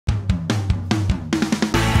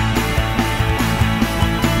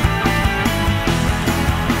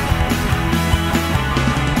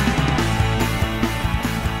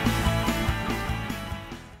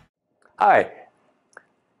Hi,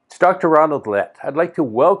 it's Dr. Ronald Lett. I'd like to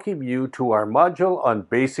welcome you to our module on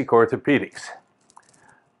Basic Orthopaedics.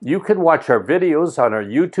 You can watch our videos on our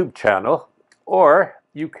YouTube channel, or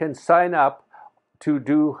you can sign up to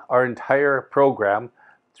do our entire program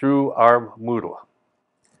through our Moodle.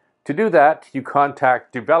 To do that, you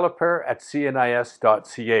contact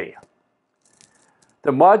developer@cnis.ca.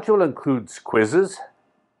 The module includes quizzes,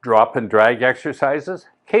 drop and drag exercises,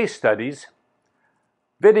 case studies,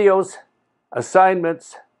 videos,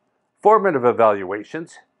 assignments, formative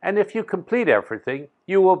evaluations, and if you complete everything,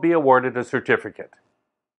 you will be awarded a certificate.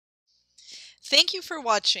 Thank you for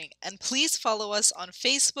watching, and please follow us on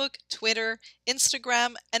Facebook, Twitter,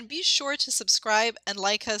 Instagram, and be sure to subscribe and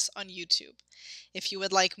like us on YouTube. If you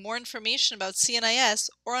would like more information about CNIS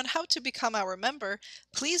or on how to become our member,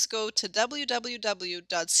 please go to www.cnis.ca.